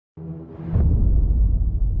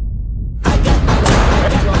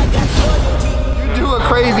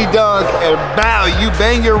crazy dunk and bow, you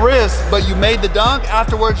bang your wrist, but you made the dunk.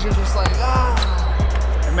 Afterwards, you're just like,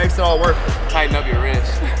 ah. It makes it all worth it. Tighten up your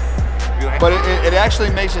wrist. But it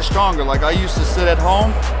actually makes it stronger. Like I used to sit at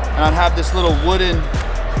home and I'd have this little wooden,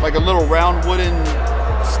 like a little round wooden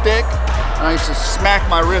stick, and I used to smack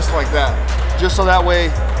my wrist like that, just so that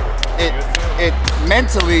way it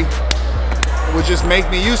mentally would just make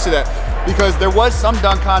me used to that. Because there was some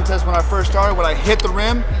dunk contest when I first started when I hit the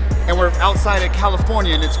rim and we're outside of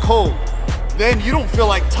California and it's cold. Then you don't feel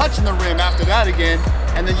like touching the rim after that again,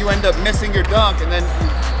 and then you end up missing your dunk, and then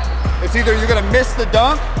it's either you're gonna miss the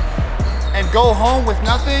dunk and go home with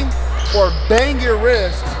nothing, or bang your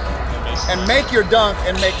wrist and make your dunk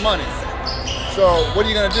and make money. So what are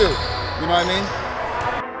you gonna do? You know what I mean?